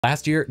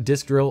Last year,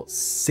 Disc Drill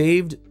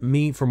saved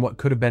me from what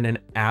could have been an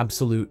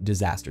absolute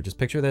disaster. Just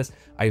picture this.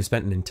 I have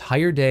spent an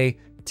entire day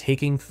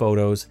taking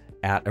photos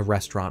at a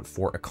restaurant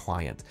for a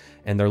client,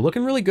 and they're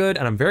looking really good,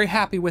 and I'm very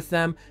happy with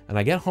them. And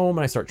I get home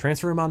and I start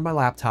transferring them on my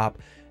laptop,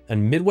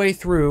 and midway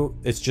through,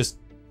 it's just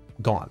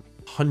gone.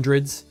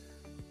 Hundreds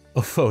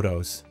of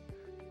photos.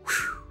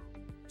 Whew.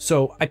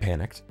 So I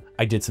panicked.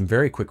 I did some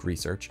very quick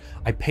research.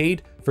 I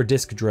paid for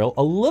Disc Drill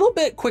a little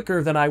bit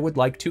quicker than I would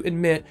like to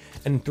admit.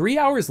 And 3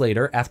 hours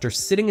later, after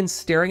sitting and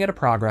staring at a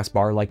progress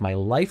bar like my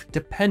life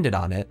depended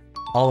on it,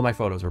 all of my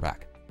photos were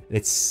back.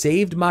 It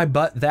saved my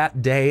butt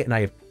that day, and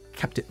I have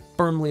kept it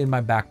firmly in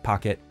my back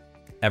pocket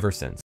ever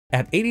since.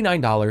 At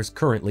 $89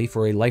 currently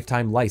for a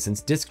lifetime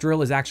license, Disc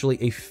Drill is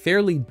actually a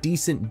fairly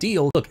decent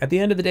deal. Look, at the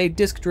end of the day,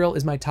 Disc Drill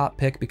is my top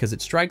pick because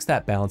it strikes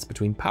that balance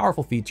between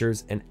powerful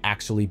features and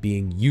actually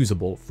being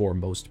usable for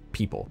most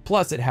people.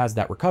 Plus, it has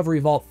that recovery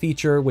vault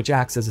feature, which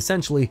acts as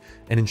essentially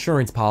an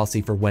insurance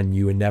policy for when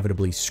you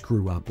inevitably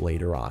screw up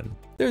later on.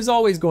 There's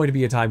always going to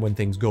be a time when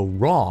things go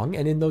wrong,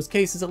 and in those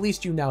cases, at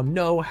least you now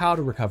know how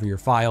to recover your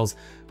files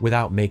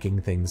without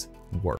making things worse.